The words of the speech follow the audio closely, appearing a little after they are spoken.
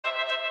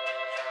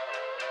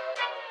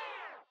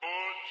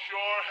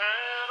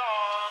head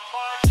on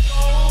my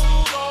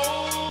shoulder.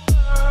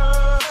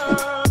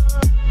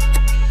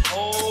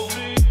 Hold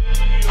me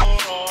in your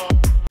arms.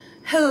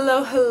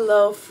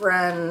 Hello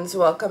friends,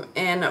 welcome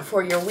in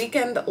for your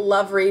weekend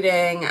love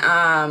reading.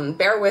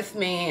 Bear with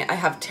me, I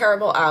have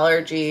terrible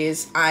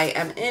allergies. I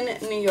am in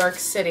New York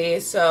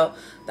City, so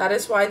that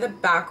is why the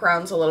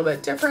background's a little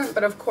bit different,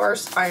 but of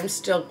course I'm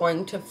still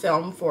going to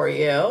film for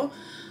you.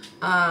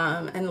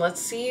 And let's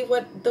see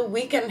what the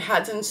weekend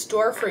has in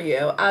store for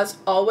you. As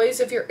always,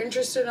 if you're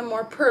interested in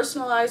more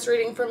personalized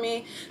reading from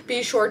me,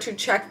 be sure to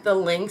check the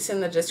links in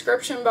the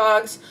description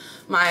box.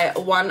 My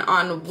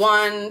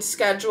one-on-one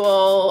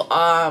schedule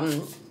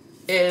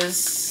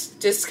is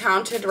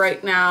discounted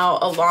right now,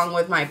 along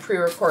with my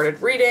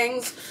pre-recorded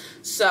readings.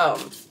 So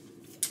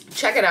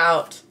check it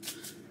out.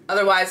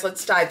 Otherwise,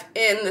 let's dive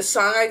in. The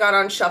song I got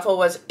on shuffle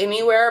was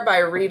Anywhere by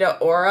Rita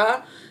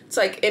Ora. It's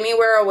like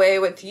Anywhere Away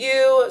with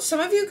You. Some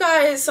of you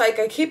guys, like,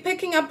 I keep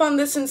picking up on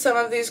this in some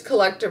of these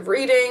collective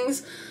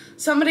readings.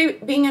 Somebody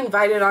being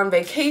invited on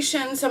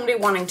vacation, somebody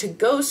wanting to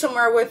go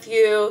somewhere with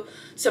you,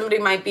 somebody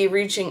might be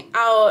reaching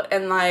out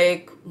and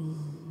like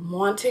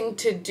wanting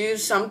to do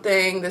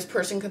something. This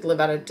person could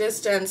live at a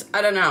distance.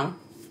 I don't know.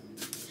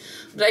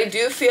 But I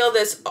do feel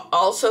this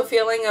also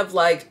feeling of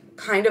like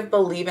kind of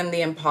believe in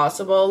the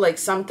impossible, like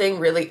something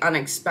really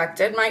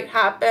unexpected might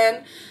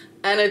happen.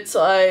 And it's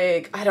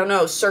like, I don't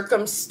know,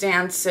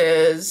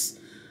 circumstances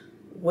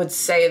would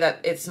say that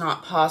it's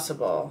not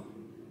possible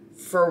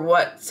for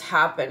what's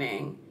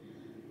happening.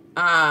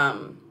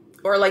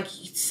 Or like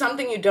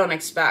something you don't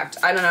expect.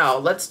 I don't know.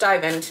 Let's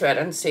dive into it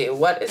and see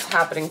what is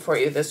happening for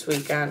you this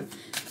weekend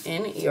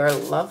in your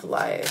love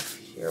life.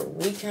 Your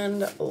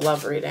weekend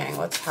love reading.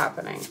 What's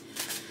happening?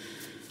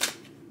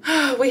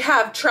 We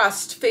have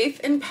trust, faith,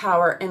 and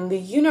power in the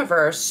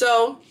universe.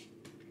 So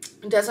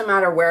it doesn't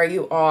matter where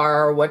you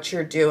are or what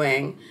you're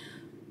doing.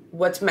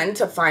 What's meant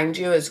to find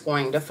you is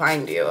going to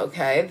find you,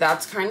 okay?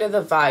 That's kind of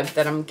the vibe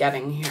that I'm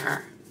getting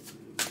here.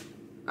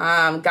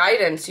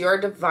 Guidance, you're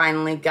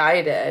divinely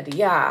guided.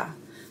 Yeah.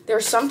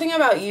 There's something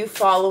about you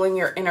following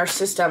your inner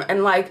system.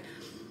 And like,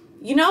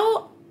 you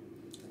know,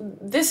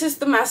 this is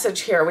the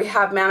message here. We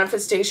have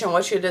manifestation,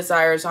 what you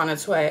desire is on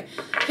its way.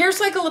 Here's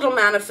like a little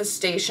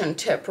manifestation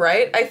tip,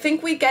 right? I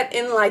think we get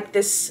in like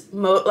this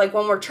mode, like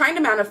when we're trying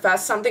to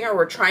manifest something or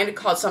we're trying to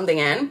call something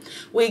in,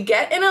 we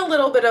get in a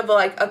little bit of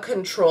like a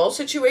control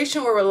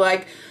situation where we're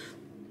like,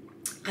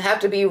 I have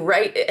to be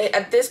right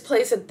at this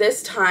place at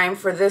this time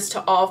for this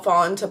to all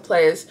fall into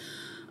place.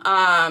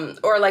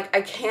 Or like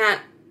I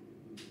can't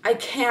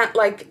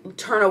like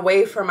turn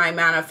away from my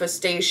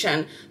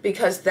manifestation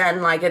because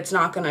then like it's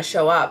not going to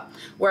show up,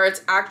 where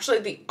it's actually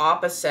the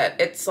opposite.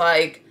 It's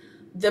like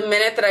the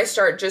minute that I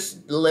start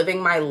just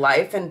living my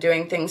life and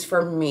doing things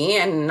for me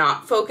and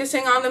not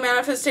focusing on the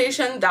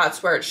manifestation,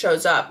 that's where it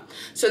shows up.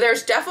 So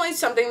there's definitely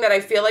something that I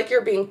feel like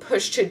you're being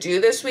pushed to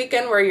do this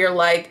weekend where you're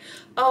like,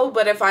 oh,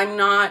 but if I'm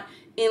not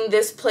in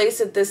this place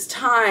at this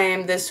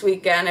time this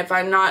weekend, if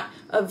I'm not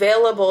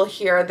available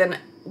here, then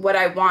what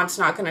I want's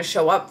not going to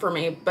show up for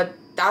me. But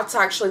that's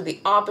actually the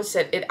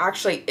opposite. It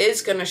actually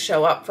is going to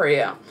show up for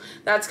you.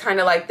 That's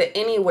kind of like the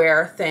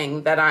anywhere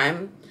thing that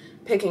I'm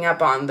picking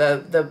up on,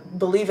 the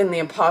believe in the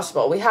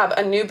impossible. We have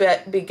a new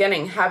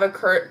beginning, have a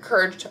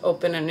courage to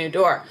open a new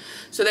door.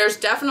 So there's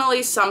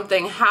definitely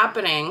something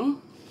happening,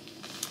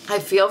 I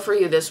feel, for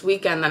you this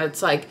weekend, that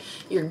it's like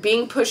you're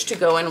being pushed to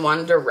go in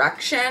one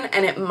direction,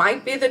 and it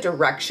might be the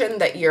direction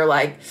that you're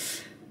like,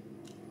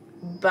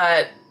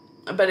 but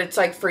it's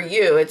like for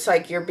you, it's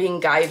like you're being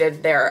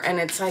guided there, and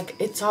it's like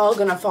it's all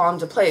gonna fall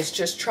into place.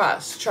 Just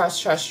trust.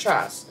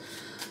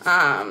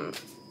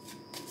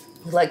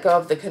 Let go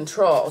of the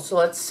control. So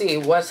let's see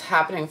what's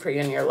happening for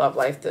you in your love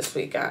life this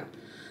weekend.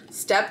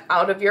 Step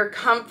out of your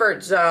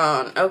comfort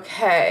zone.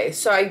 Okay,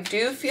 so I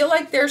do feel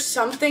like there's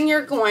something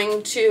you're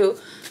going to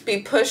be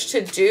pushed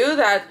to do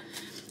that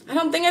I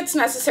don't think it's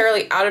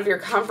necessarily out of your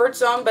comfort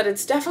zone, but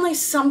it's definitely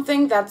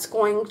something that's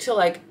going to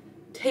like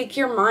take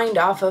your mind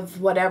off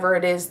of whatever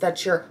it is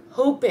that you're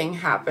hoping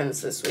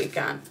happens this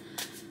weekend.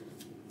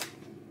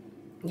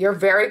 You're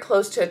very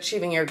close to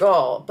achieving your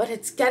goal, but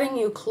it's getting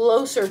you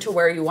closer to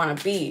where you want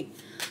to be.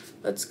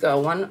 Let's go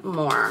one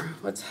more.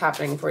 What's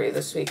happening for you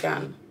this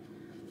weekend?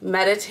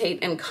 Meditate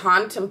and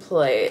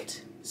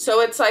contemplate.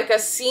 So it's like a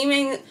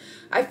seeming,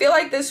 I feel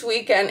like this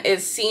weekend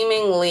is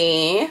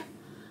seemingly,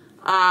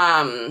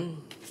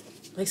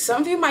 like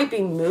some of you might be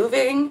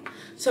moving.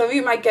 Some of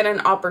you might get an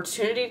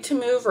opportunity to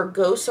move or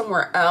go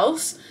somewhere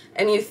else,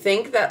 and you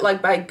think that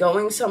like by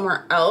going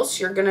somewhere else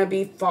you're gonna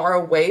be far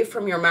away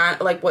from your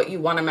like what you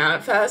want to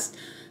manifest.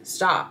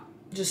 Stop.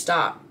 Just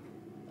stop.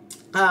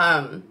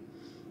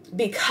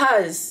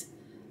 Because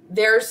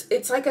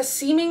it's like a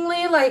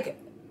seemingly like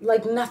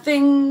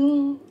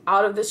nothing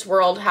out of this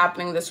world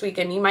happening this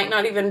weekend. You might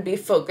not even be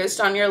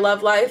focused on your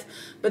love life,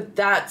 but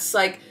that's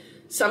like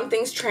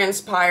something's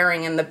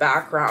transpiring in the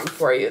background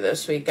for you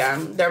this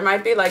weekend. There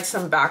might be like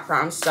some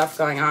background stuff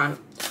going on.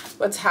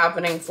 What's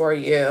happening for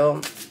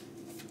you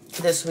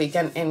this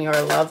weekend in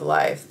your love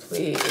life,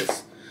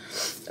 please?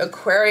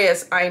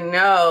 Aquarius, I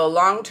know.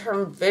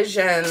 Long-term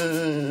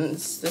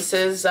visions. This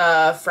is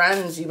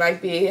friends. You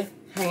might be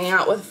hanging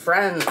out with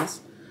friends.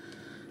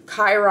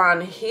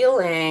 Chiron,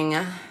 healing.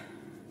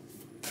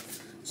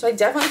 So I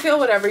definitely feel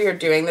whatever you're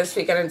doing this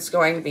weekend, it's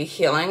going to be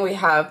healing. We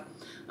have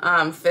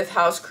 5th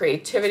house,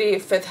 creativity.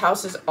 5th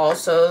house is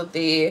also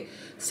the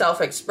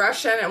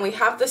self-expression. And we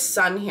have the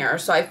sun here.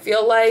 So I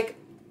feel like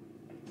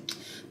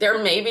there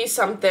may be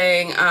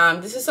something,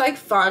 this is like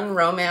fun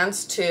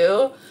romance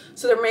too.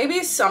 So there may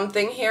be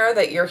something here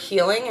that you're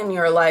healing and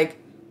you're like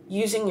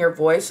using your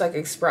voice, like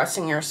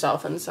expressing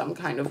yourself in some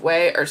kind of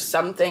way, or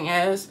something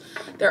is.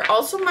 There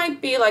also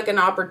might be like an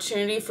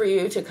opportunity for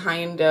you to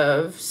kind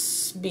of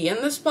be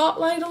in the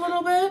spotlight a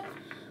little bit.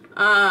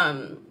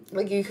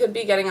 Like you could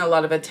be getting a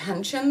lot of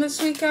attention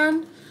this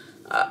weekend.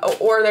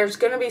 Or there's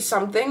going to be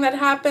something that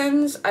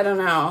happens. I don't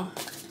know.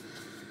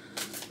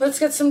 Let's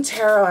get some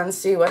tarot and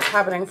see what's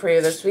happening for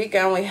you this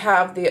weekend. We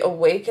have the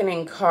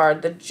Awakening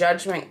card, the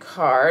Judgment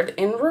card,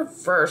 in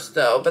reverse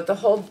though, but the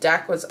whole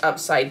deck was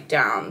upside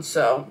down.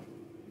 So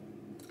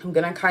I'm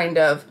going to kind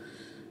of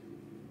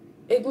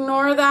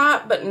ignore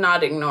that, but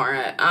not ignore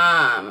it.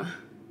 I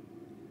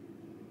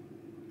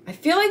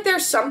feel like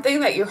there's something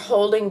that you're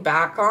holding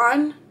back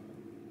on,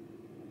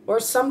 or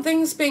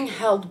something's being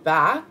held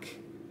back.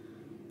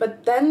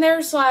 But then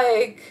there's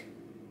like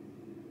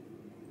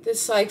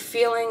this like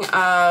feeling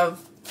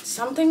of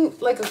something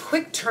like a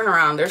quick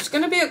turnaround. There's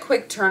going to be a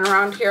quick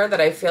turnaround here that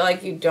I feel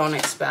like you don't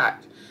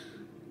expect.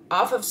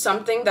 Off of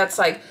something that's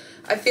like,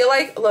 I feel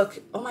like, look,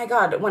 oh my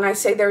God, when I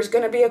say there's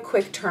going to be a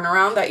quick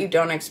turnaround that you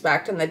don't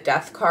expect and the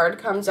Death card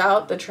comes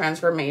out, the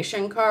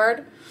Transformation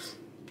card,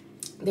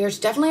 there's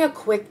definitely a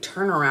quick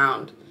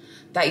turnaround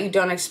that you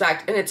don't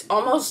expect. And it's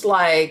almost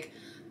like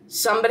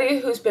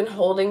somebody who's been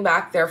holding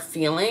back their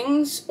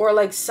feelings, or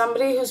like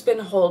somebody who's been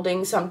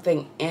holding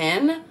something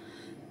in,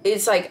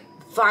 is like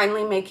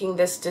finally making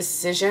this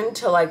decision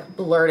to like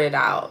blurt it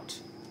out.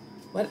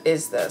 What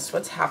is this?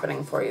 What's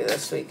happening for you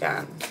this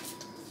weekend?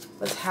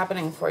 What's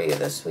happening for you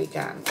this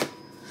weekend?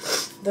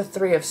 The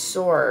 3 of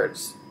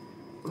Swords.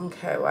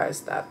 Okay, why is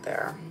that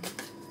there?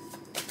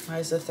 Why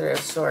is the 3 of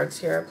Swords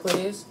here,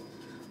 please?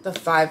 The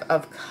 5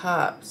 of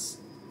Cups.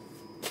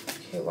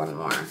 Okay, one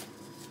more.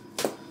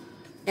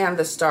 And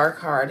the Star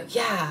card.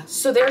 Yeah,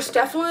 so there's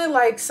definitely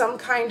like some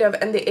kind of,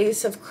 and the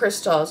Ace of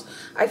Crystals.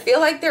 I feel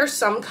like there's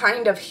some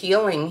kind of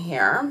healing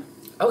here.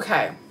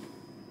 Okay.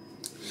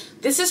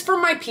 This is for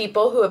my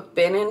people who have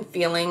been in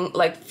feeling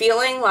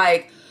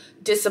like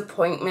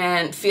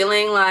disappointment,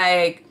 feeling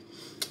like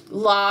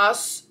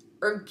loss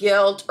or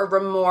guilt or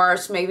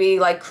remorse,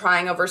 maybe like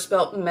crying over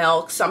spilt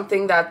milk,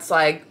 something that's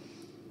like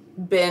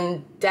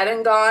been dead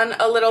and gone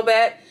a little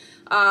bit.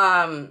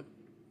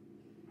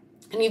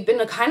 And you've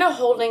been kind of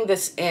holding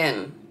this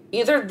in.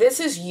 Either this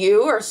is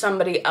you or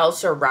somebody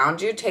else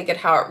around you. Take it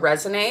how it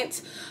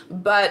resonates.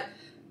 But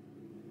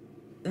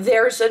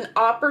there's an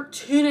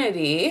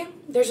opportunity.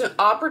 There's an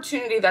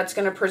opportunity that's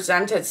going to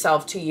present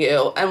itself to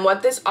you. And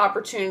what this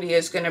opportunity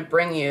is going to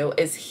bring you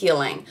is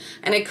healing.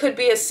 And it could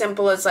be as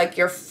simple as like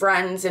your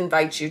friends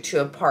invite you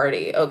to a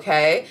party,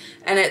 okay?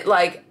 And it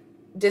like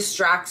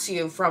distracts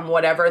you from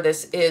whatever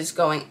this is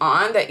going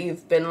on that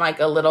you've been like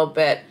a little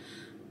bit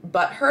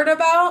butthurt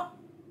about,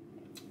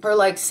 or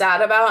like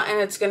sad about,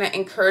 and it's going to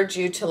encourage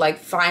you to like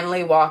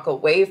finally walk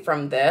away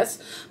from this.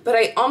 But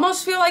I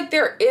almost feel like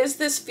there is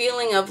this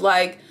feeling of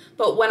like,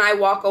 but when I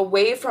walk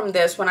away from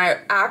this, when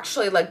I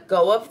actually let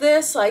go of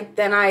this, like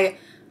then I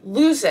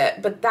lose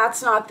it. But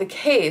that's not the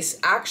case.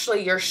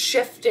 Actually, you're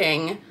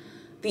shifting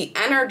the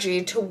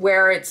energy to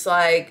where it's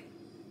like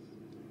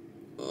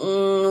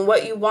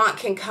what you want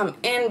can come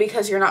in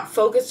because you're not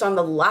focused on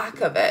the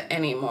lack of it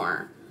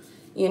anymore.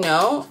 You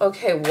know?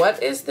 Okay,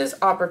 what is this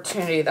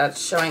opportunity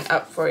that's showing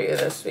up for you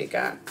this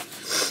weekend?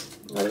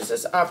 What is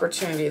this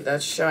opportunity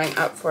that's showing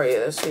up for you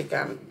this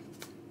weekend?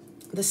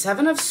 The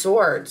 7 of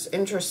Swords.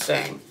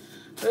 Interesting.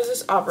 What is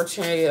this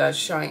opportunity that's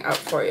showing up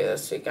for you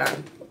this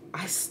weekend?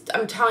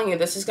 I'm telling you,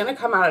 this is going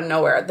to come out of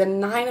nowhere. The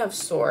 9 of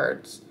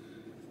Swords.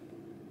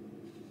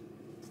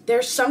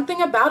 There's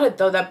something about it,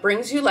 though, that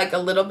brings you like a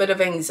little bit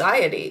of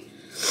anxiety.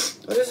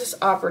 What is this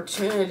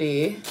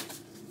opportunity?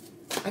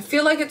 I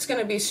feel like it's going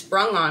to be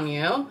sprung on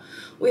you.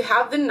 We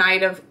have the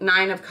 9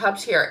 of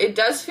Cups here. It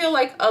does feel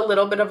like a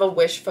little bit of a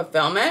wish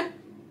fulfillment,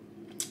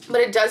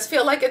 but it does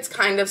feel like it's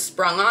kind of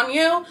sprung on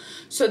you.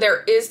 So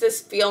there is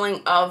this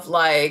feeling of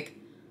like,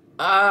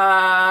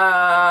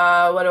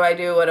 what do I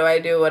do? What do I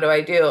do? What do I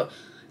do?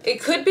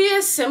 It could be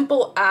as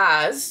simple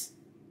as,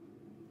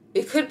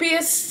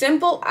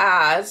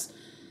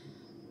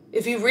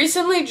 if you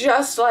recently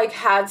just like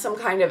had some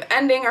kind of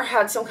ending or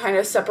had some kind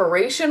of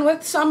separation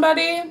with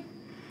somebody,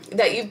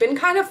 that you've been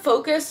kind of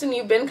focused and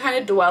you've been kind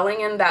of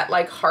dwelling in that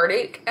like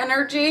heartache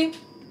energy.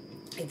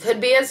 It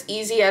could be as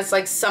easy as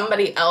like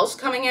somebody else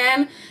coming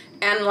in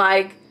and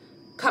like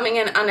coming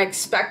in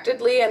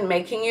unexpectedly and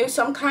making you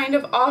some kind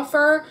of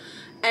offer,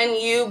 and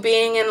you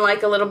being in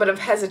like a little bit of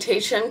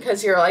hesitation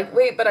because you're like,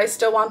 wait, but I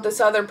still want this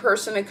other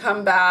person to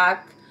come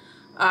back.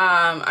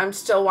 I'm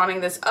still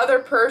wanting this other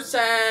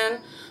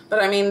person.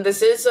 But I mean,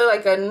 this is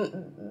like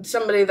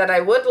somebody that I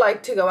would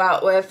like to go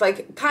out with,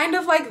 like kind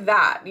of like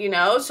that, you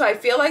know? So I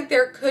feel like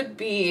there could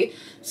be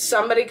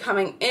somebody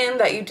coming in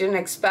that you didn't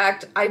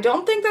expect. I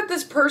don't think that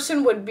this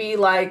person would be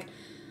like,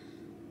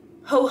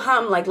 ho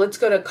hum, like let's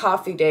go to a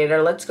coffee date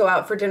or let's go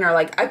out for dinner.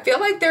 Like I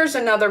feel like there's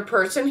another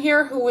person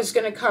here who was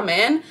going to come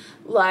in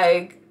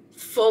like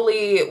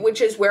fully, which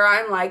is where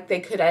I'm like,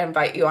 they could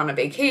invite you on a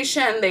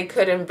vacation. They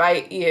could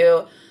invite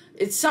you.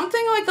 It's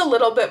something like a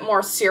little bit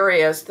more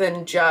serious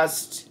than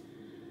just,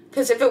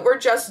 because if it were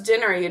just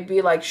dinner, you'd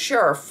be like,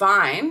 sure,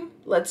 fine,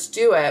 let's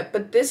do it.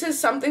 But this is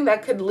something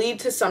that could lead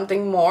to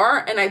something more.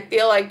 And I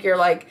feel like you're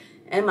like,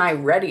 am I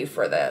ready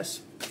for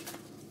this?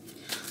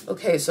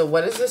 Okay, so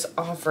what is this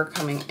offer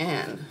coming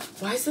in?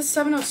 Why is the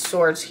Seven of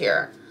Swords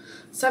here?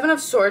 Seven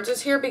of Swords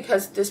is here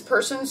because this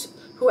person's,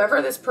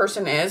 whoever this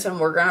person is, and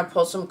we're going to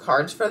pull some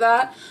cards for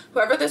that,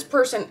 whoever this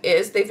person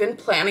is, they've been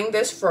planning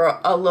this for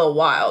a little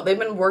while. They've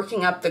been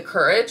working up the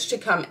courage to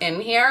come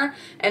in here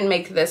and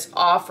make this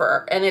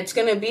offer. And it's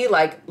going to be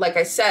like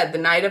I said, the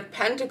Knight of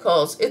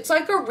Pentacles. It's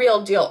like a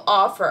real deal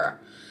offer.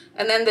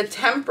 And then the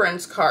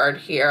Temperance card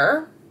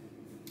here,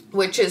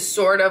 which is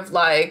sort of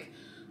like,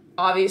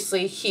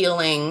 obviously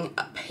healing,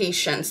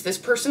 patience. This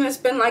person has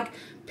been like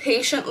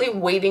patiently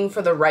waiting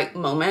for the right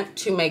moment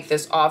to make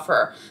this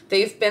offer.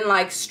 They've been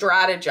like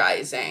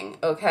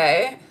strategizing,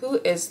 okay? Who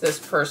is this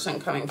person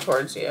coming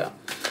towards you?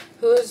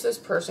 Who is this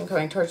person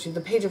coming towards you? The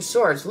Page of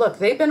Swords. Look,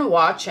 they've been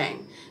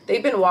watching.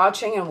 They've been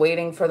watching and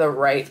waiting for the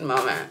right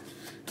moment.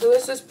 Who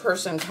is this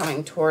person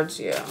coming towards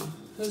you?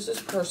 Who's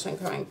this person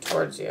coming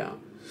towards you?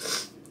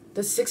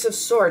 The Six of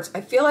Swords.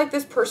 I feel like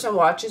this person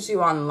watches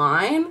you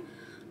online.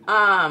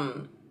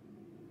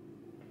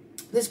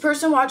 This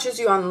person watches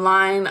you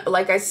online.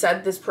 Like I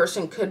said, this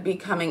person could be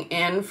coming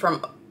in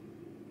from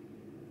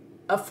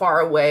a far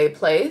away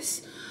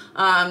place.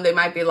 They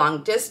might be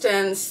long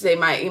distance. You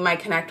might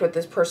connect with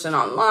this person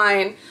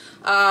online.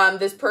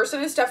 This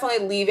person is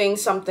definitely leaving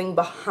something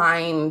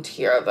behind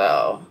here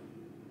though.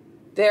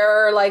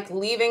 They're like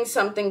leaving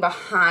something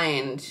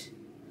behind.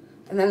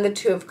 And then the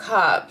Two of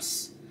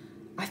Cups.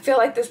 I feel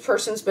like this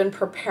person's been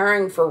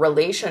preparing for a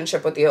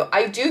relationship with you.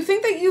 I do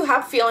think that you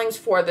have feelings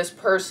for this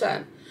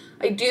person.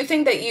 I do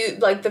think that you,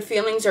 like, the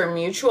feelings are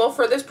mutual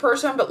for this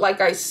person, but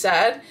like I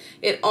said,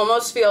 it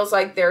almost feels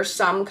like there's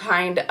some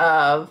kind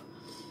of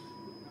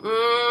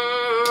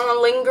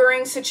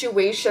lingering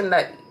situation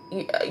that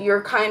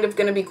you're kind of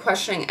going to be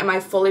questioning, am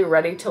I fully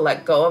ready to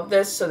let go of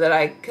this so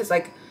that because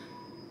like,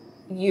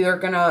 you're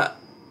going to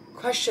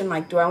question,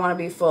 like, do I want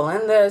to be full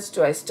in this?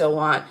 Do I still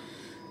want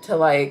to,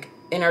 like,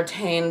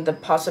 entertain the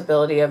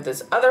possibility of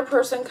this other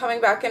person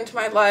coming back into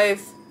my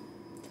life?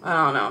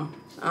 I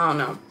don't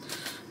know.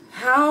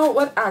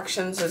 What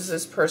actions is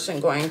this person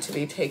going to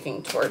be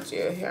taking towards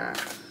you here?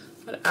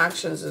 What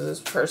actions is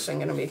this person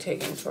going to be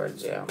taking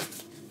towards you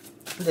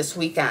this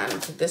weekend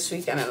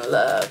in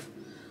love?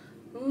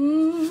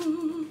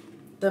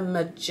 The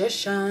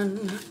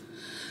Magician.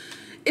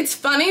 It's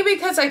funny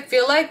because I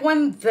feel like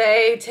when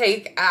they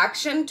take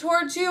action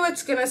towards you,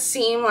 it's going to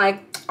seem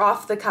like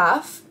off the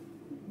cuff,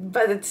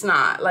 but it's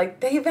not.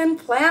 Like, they've been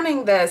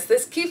planning this.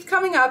 This keeps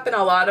coming up in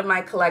a lot of my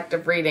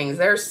collective readings.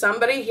 There's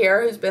somebody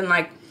here who's been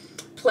like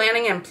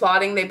planning and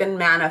plotting. They've been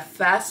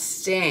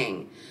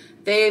manifesting.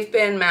 They've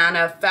been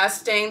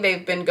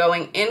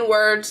going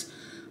inwards.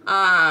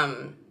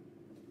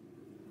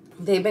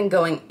 They've been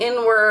going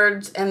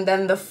inwards. And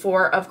then the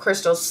Four of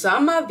Crystals.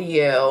 Some of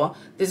you,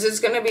 this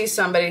is going to be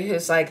somebody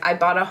who's like, I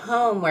bought a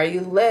home where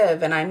you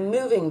live and I'm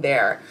moving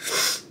there.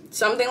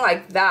 Something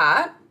like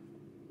that.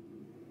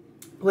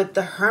 With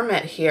the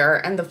Hermit here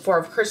and the Four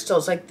of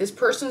Crystals. Like, this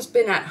person's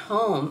been at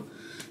home.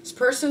 This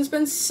person's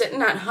been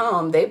sitting at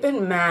home. They've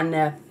been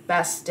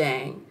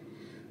manifesting.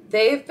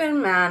 They've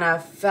been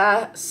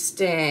manifesting.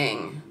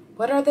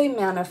 What are they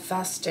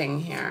manifesting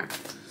here?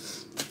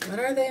 What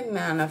are they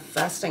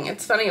manifesting?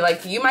 It's funny,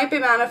 like, you might be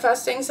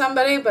manifesting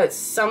somebody, but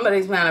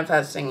somebody's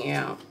manifesting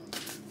you.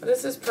 What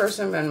has this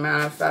person been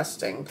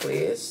manifesting,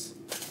 please?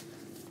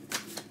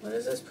 What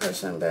has this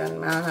person been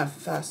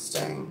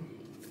manifesting?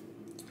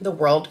 The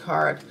World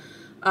card.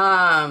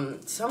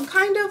 Some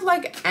kind of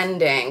like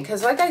ending,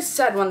 because like I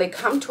said, when they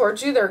come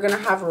towards you, they're gonna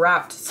have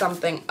wrapped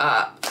something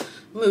up,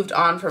 moved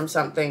on from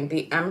something.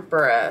 The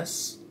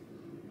Empress.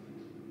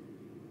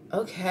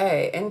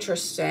 Okay,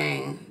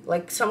 interesting.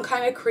 Like some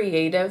kind of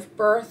creative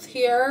birth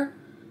here.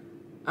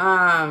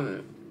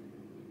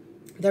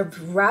 They're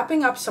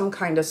wrapping up some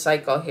kind of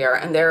cycle here,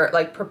 and they're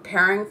like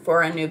preparing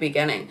for a new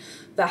beginning.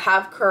 The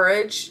Have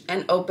Courage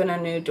and Open a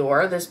New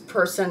Door. This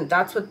person,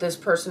 that's what this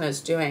person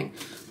is doing.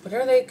 What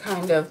are they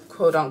kind of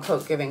quote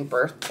unquote giving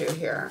birth to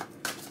here?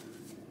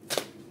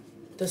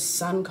 The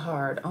Sun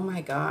card. Oh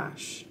my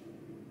gosh.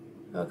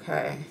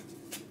 Okay.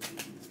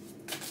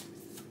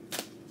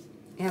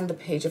 And the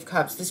Page of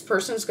Cups. This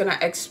person's going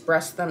to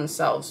express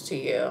themselves to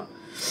you.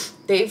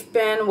 They've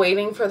been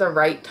waiting for the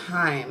right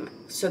time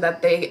so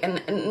that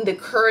and the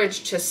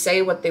courage to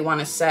say what they want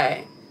to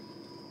say.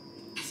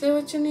 Say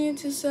what you need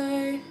to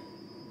say.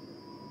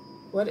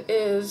 What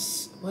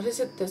is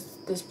it this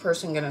this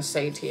person going to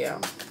say to you?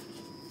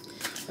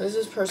 What is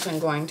this person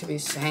going to be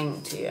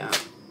saying to you?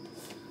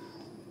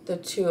 The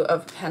Two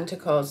of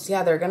Pentacles.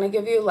 Yeah, they're going to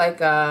give you like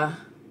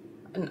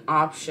an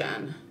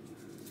option.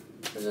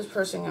 What is this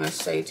person going to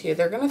say to you?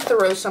 They're going to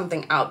throw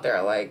something out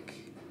there, like,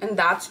 and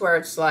that's where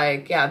it's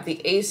like, yeah,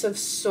 the Ace of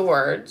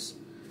Swords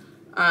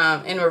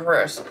in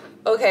reverse.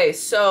 Okay,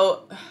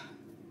 so,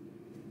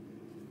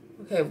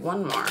 okay,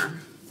 one more.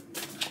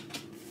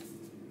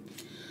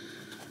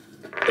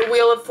 The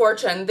Wheel of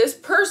Fortune. This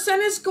person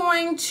is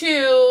going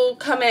to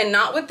come in,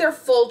 not with their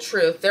full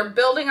truth. They're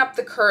building up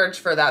the courage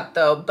for that,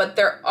 though. But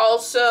they're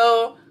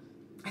also,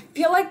 I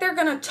feel like they're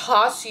going to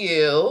toss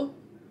you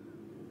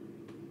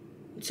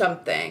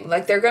something.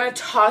 Like they're going to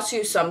toss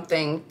you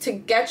something to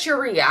get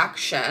your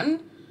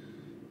reaction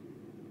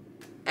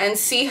and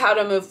see how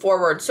to move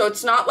forward. So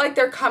it's not like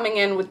they're coming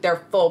in with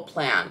their full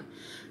plan.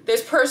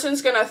 This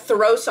person's going to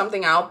throw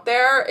something out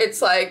there.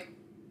 It's like,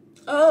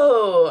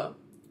 oh,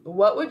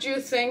 what would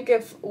you think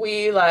if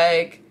we,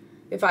 like,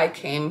 if I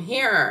came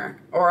here?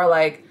 Or,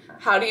 like,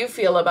 how do you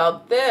feel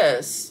about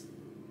this?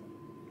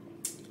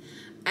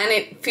 And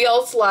it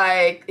feels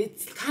like,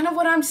 it's kind of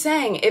what I'm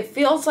saying. It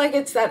feels like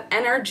it's that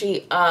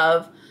energy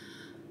of,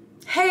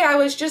 hey, I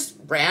was just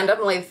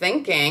randomly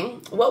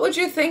thinking, what would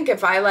you think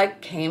if I,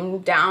 like, came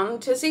down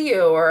to see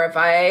you? Or if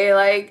I,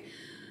 like,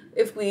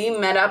 if we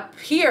met up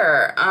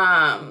here?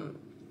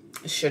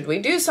 Should we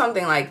do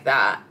something like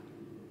that?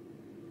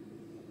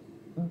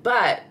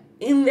 But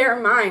in their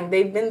mind,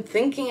 they've been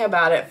thinking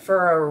about it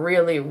for a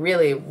really,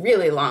 really,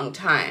 really long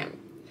time.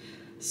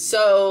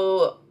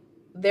 So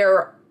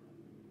they're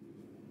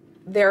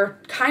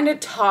kind of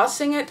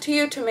tossing it to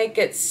you to make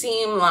it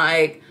seem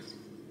like,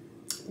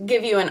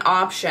 give you an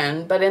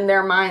option. But in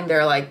their mind,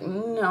 they're like,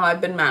 no,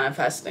 I've been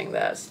manifesting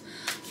this.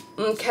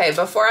 Okay,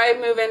 before I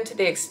move into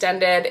the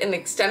extended, in the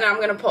extended, I'm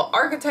going to pull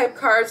archetype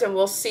cards and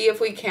we'll see if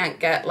we can't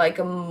get like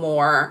a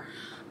more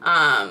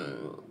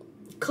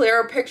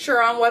clearer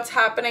picture on what's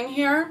happening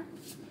here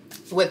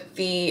with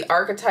the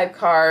archetype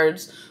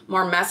cards,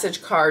 more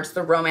message cards,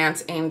 the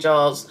romance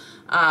angels,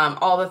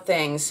 all the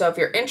things. So if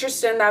you're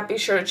interested in that, be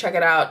sure to check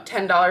it out.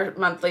 $10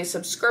 monthly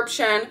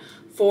subscription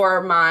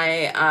for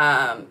my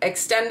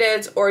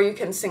extendeds, or you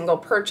can single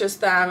purchase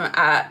them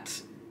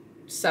at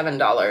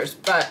 $7.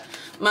 But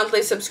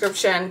monthly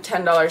subscription,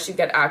 $10, you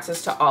get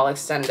access to all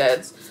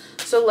extendeds.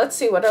 So let's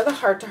see, what are the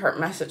heart-to-heart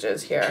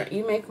messages here?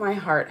 You make my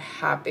heart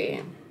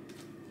happy.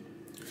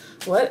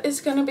 What is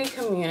going to be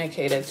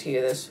communicated to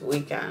you this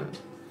weekend?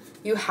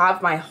 You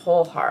have my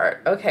whole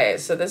heart. Okay,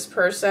 so this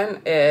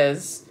person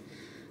is,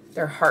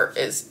 their heart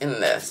is in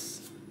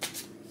this.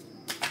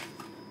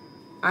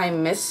 I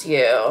miss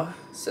you.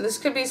 So this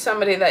could be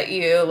somebody that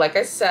you, like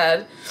I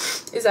said,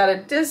 is at a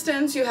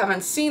distance. You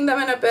haven't seen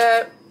them in a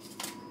bit.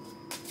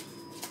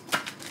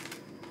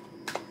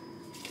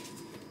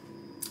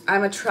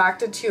 I'm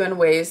attracted to you in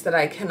ways that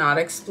I cannot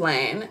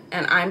explain,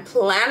 and I'm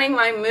planning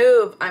my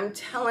move. I'm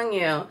telling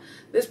you,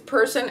 this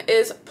person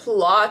is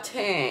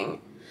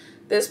plotting.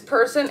 This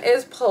person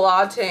is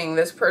plotting.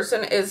 This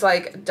person is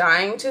like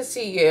dying to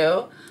see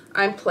you.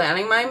 I'm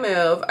planning my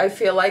move. I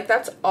feel like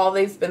that's all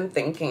they've been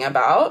thinking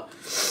about.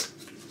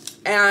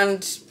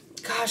 And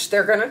gosh,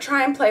 they're going to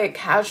try and play it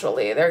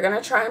casually. They're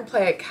going to try and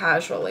play it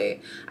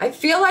casually. I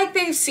feel like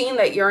they've seen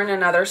that you're in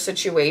another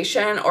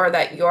situation, or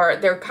that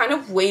they're kind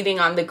of waiting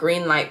on the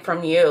green light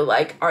from you.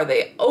 Like, are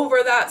they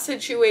over that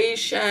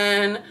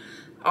situation?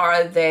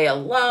 Are they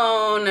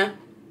alone?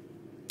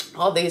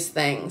 All these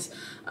things.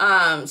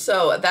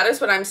 So that is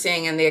what I'm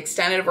seeing in the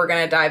extended. We're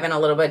going to dive in a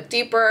little bit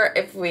deeper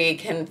if we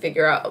can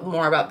figure out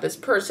more about this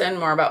person,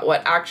 more about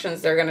what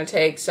actions they're going to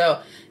take.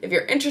 So if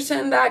you're interested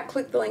in that,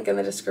 click the link in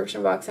the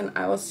description box and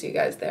I will see you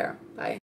guys there. Bye.